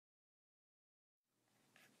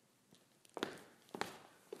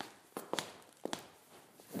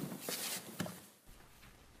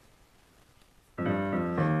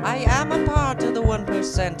I am a part of the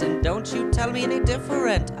 1%, and don't you tell me any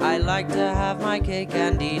different. I like to have my cake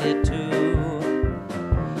and eat it too.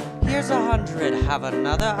 Here's 100, have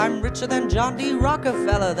another. I'm richer than John D.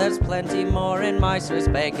 Rockefeller. There's plenty more in my Swiss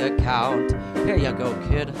bank account. Here you go,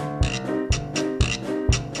 kid.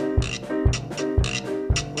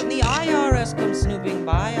 When the IRS comes snooping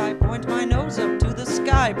by, I point my nose up to the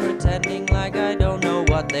sky, pretending like I don't know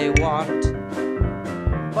what they want.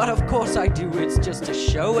 But of course I do, it's just a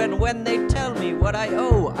show, and when they tell me what I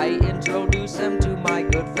owe, I introduce them to my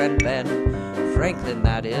good friend Ben. Franklin,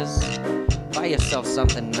 that is. Buy yourself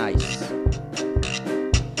something nice.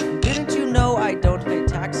 Didn't you know I don't pay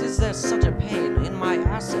taxes? There's such a pain in my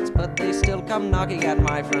assets, but they still come knocking at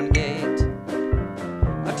my front gate.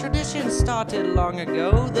 A tradition started long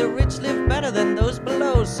ago. The rich live better than those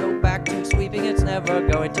below, so back to sweeping, it's never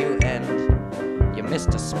going to end. You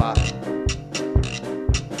missed a spot.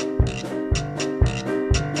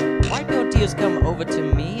 Wipe your tears, come over to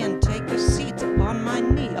me and take a seat upon my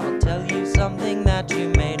knee. I'll tell you something that you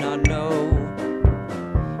may not know.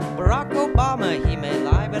 Barack Obama, he may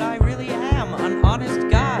lie, but I really am an honest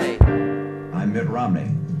guy. I'm Mitt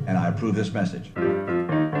Romney, and I approve this message.